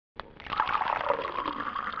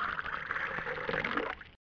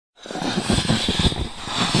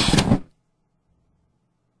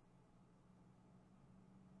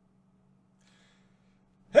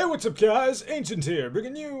what's up guys? Ancient here,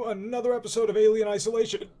 bringing you another episode of Alien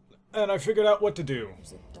Isolation. And I figured out what to do.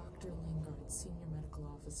 There's a Dr. Lingard, senior medical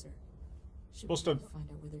officer. Supposed to find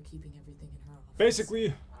out where they're keeping everything in her office.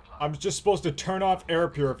 Basically, I'm just supposed to turn off air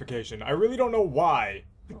purification. I really don't know why.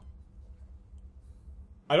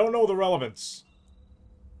 I don't know the relevance.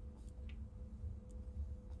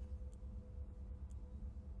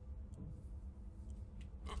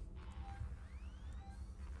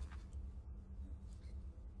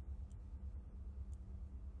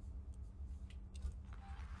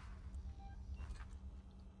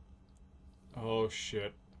 Oh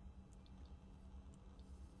shit.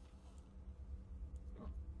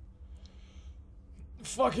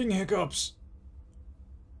 Fucking hiccups.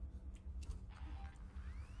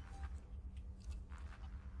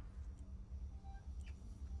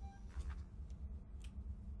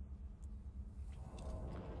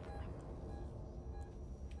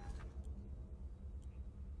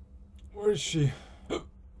 Where is she?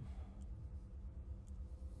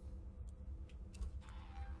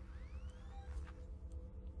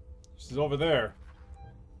 She's over there.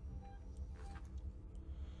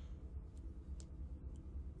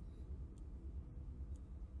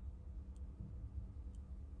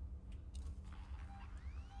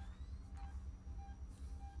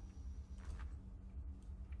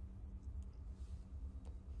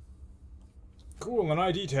 Cool, an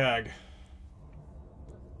ID tag.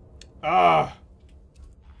 Ah!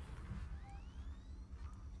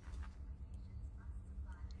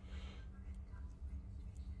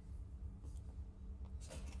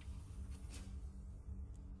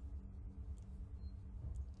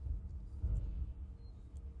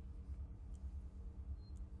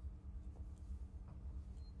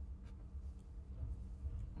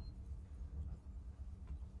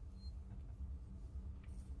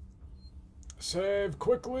 Save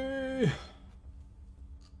quickly!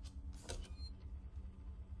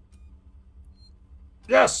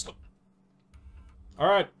 Yes!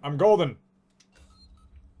 Alright, I'm golden.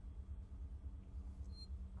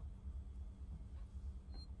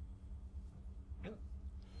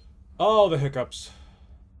 Oh, the hiccups.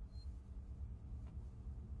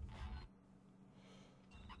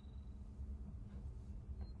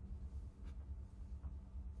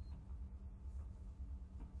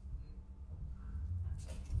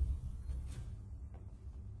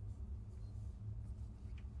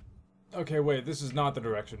 Okay, wait, this is not the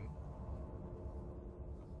direction.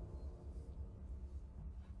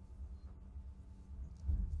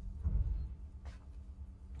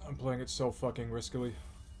 I'm playing it so fucking riskily.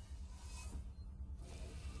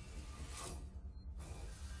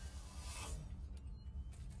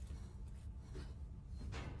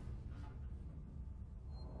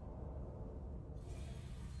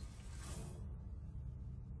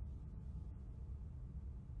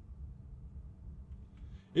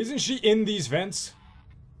 Isn't she in these vents?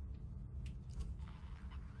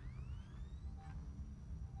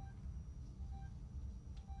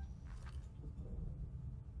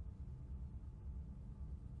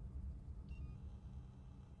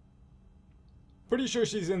 Pretty sure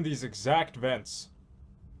she's in these exact vents.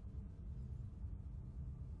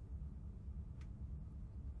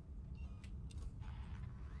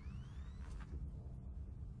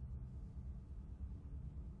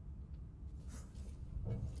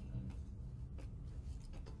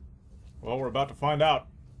 Well, we're about to find out.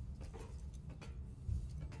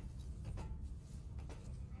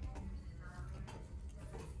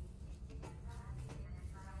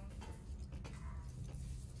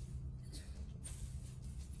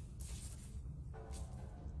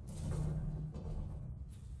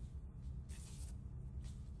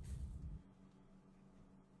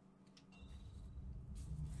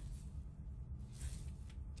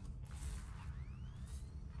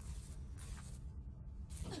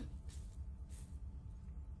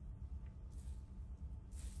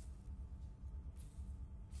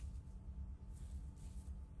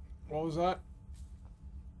 What was that?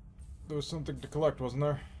 There was something to collect, wasn't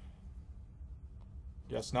there?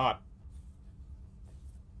 Guess not.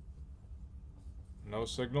 No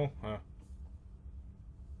signal? Huh.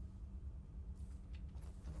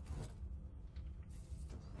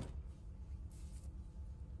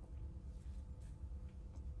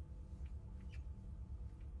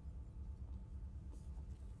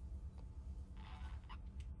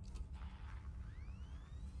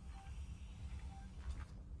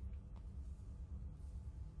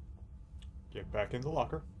 Get back in the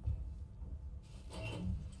locker.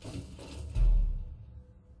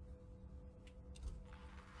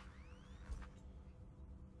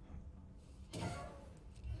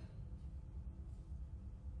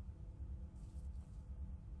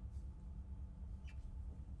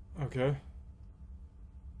 Okay.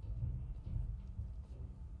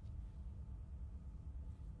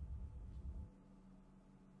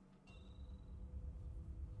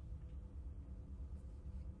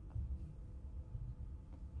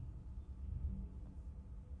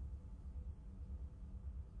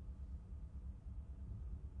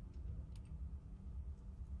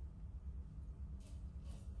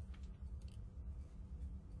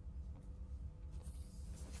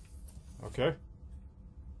 Okay.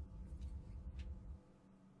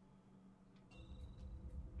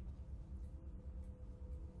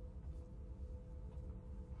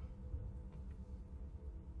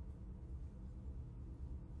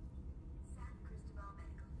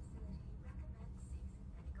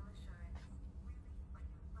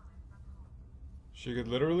 She could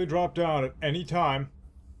literally drop down at any time.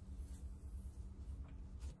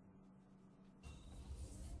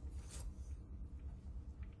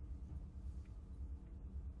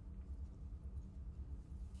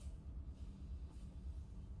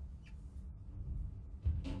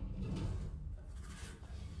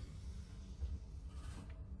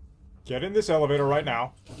 Get in this elevator right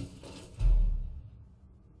now.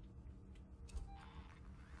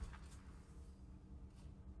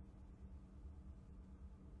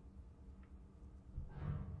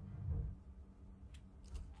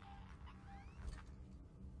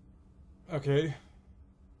 Okay.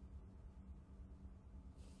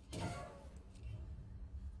 If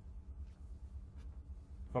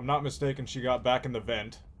I'm not mistaken, she got back in the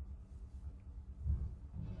vent.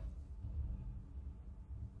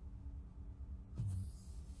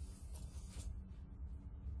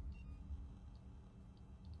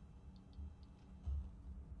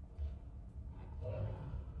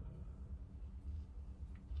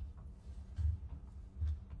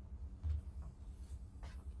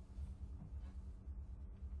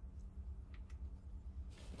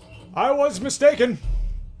 I was mistaken,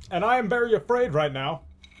 and I am very afraid right now.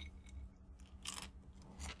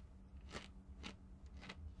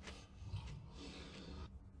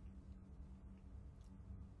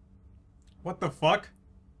 What the fuck?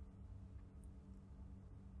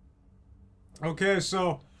 Okay,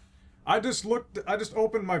 so I just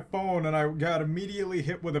opened my phone and I got immediately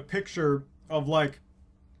hit with a picture of, like,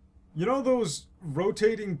 you know those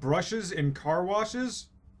rotating brushes in car washes?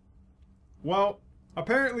 Well,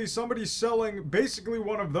 apparently somebody's selling basically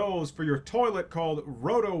one of those for your toilet called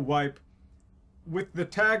Roto Wipe with the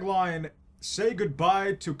tagline, "Say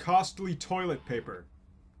goodbye to costly toilet paper."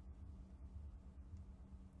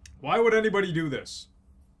 Why would anybody do this?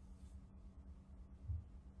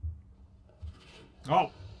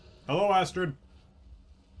 Oh. Hello, Astrid.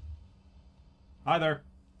 Hi there.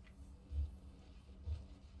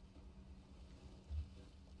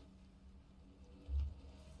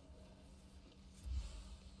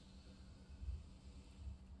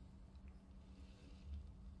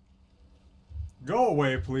 Go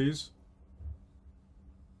away, please.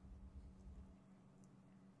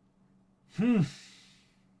 I'm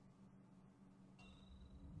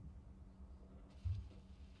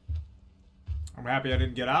happy I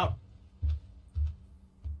didn't get out.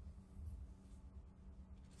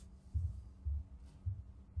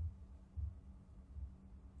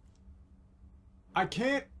 I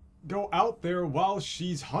can't go out there while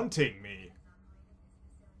she's hunting me.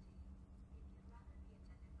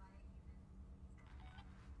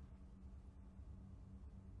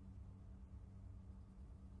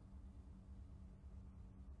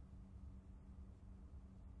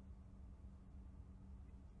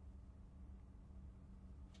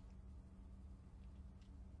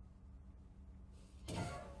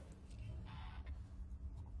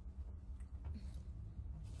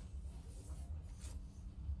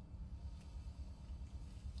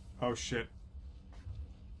 Oh shit.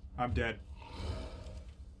 I'm dead.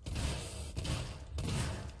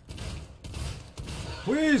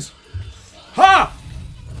 Please! Ha!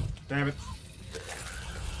 Damn it.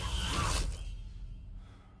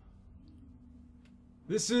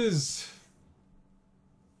 This is...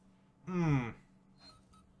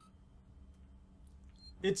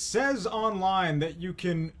 It says online that you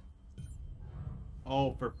can...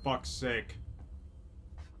 Oh, for fuck's sake.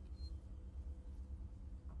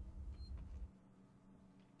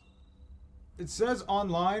 It says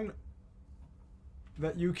online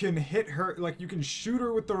that you can hit her, like you can shoot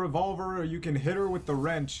her with the revolver or you can hit her with the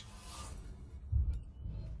wrench.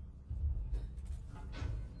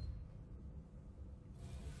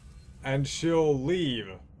 And she'll leave.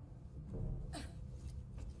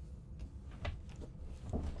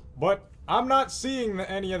 But I'm not seeing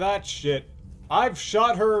any of that shit. I've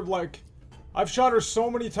shot her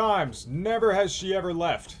so many times. Never has she ever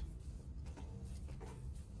left.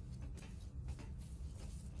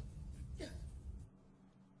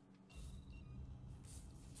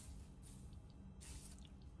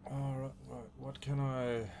 Alright, right. What can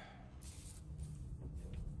I...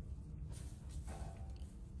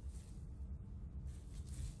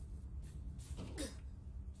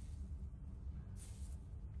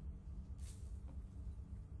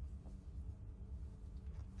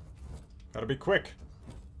 Gotta be quick.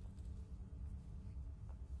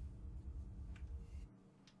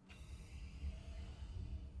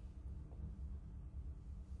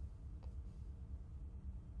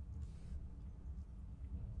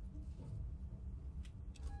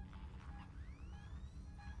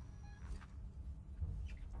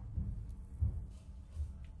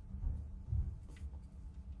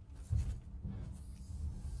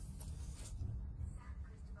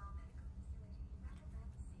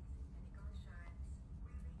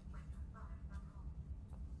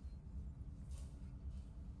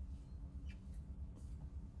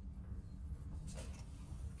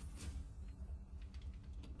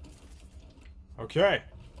 Okay.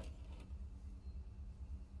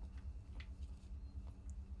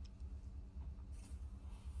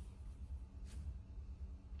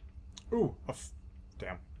 Ooh,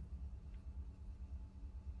 damn.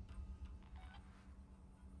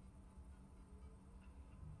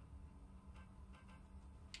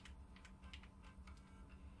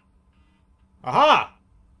 Aha!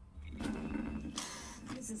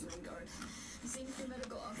 Mrs. Lingard, Senior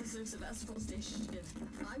Medical Officer, Sevastopol Station.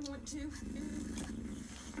 I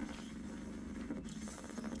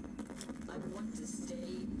want to stay.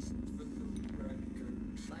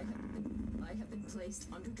 I have been placed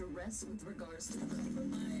under duress with regards to my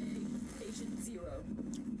patient Zero.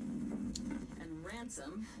 And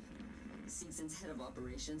Ransom, Season's head of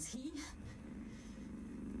operations, he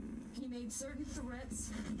made certain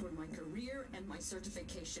threats for my career and my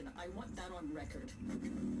certification. I want that on record.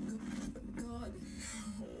 God.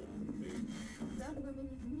 That woman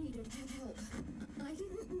needed help. I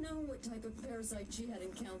didn't know what type of parasite she had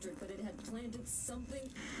encountered, but it had planted something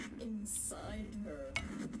inside her.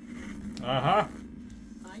 Uh-huh.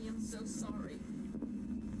 I am so sorry.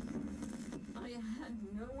 I had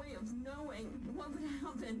no way of knowing what would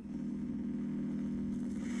happen.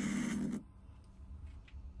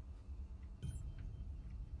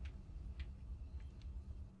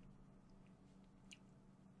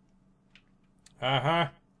 Uh-huh.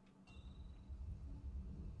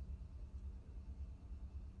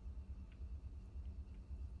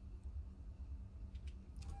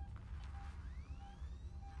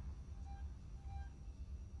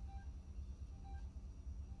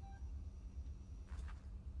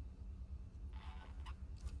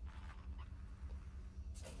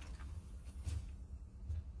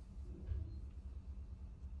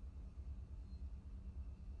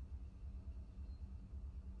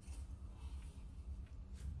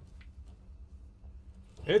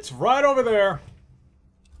 It's right over there.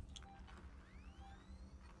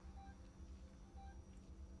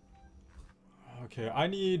 Okay, I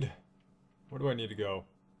need... Where do I need to go?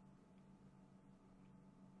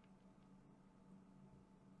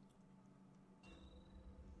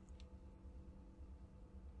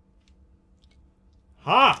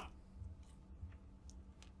 Ha!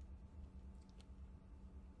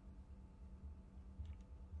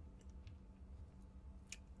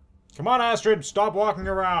 Come on, Astrid, stop walking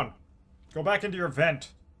around. Go back into your vent.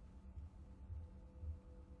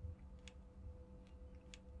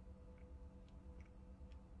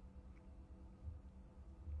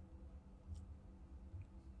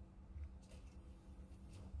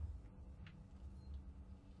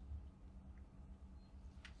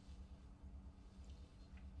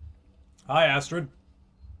 Hi, Astrid.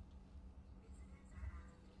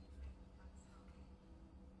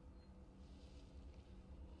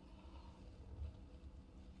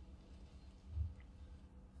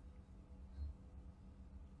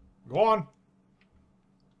 Go on.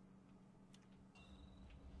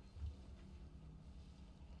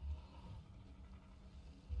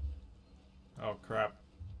 Oh, crap.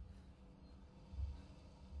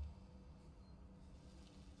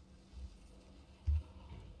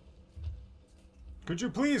 Could you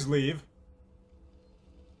please leave?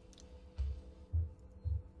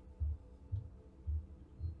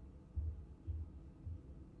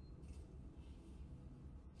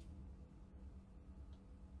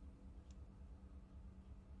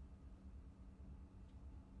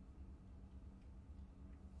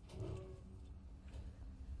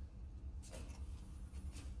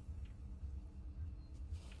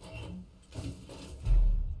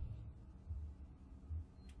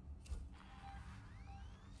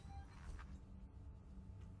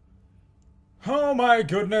 Oh my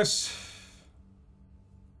goodness.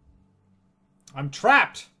 I'm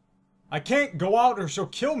trapped. I can't go out or she'll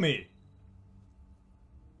kill me.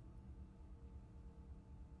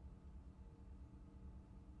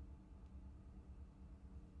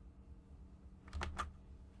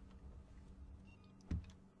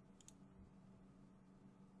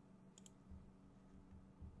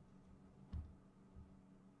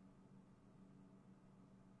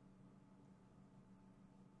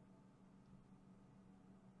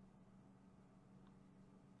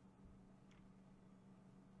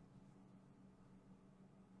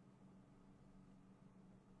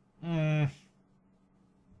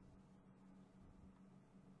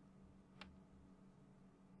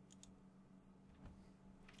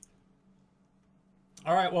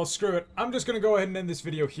 Alright, well, screw it. I'm just gonna go ahead and end this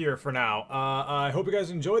video here for now. I hope you guys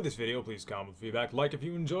enjoyed this video. Please comment with feedback, like if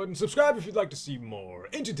you enjoyed, and subscribe if you'd like to see more.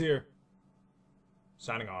 Jitter,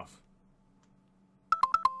 signing off.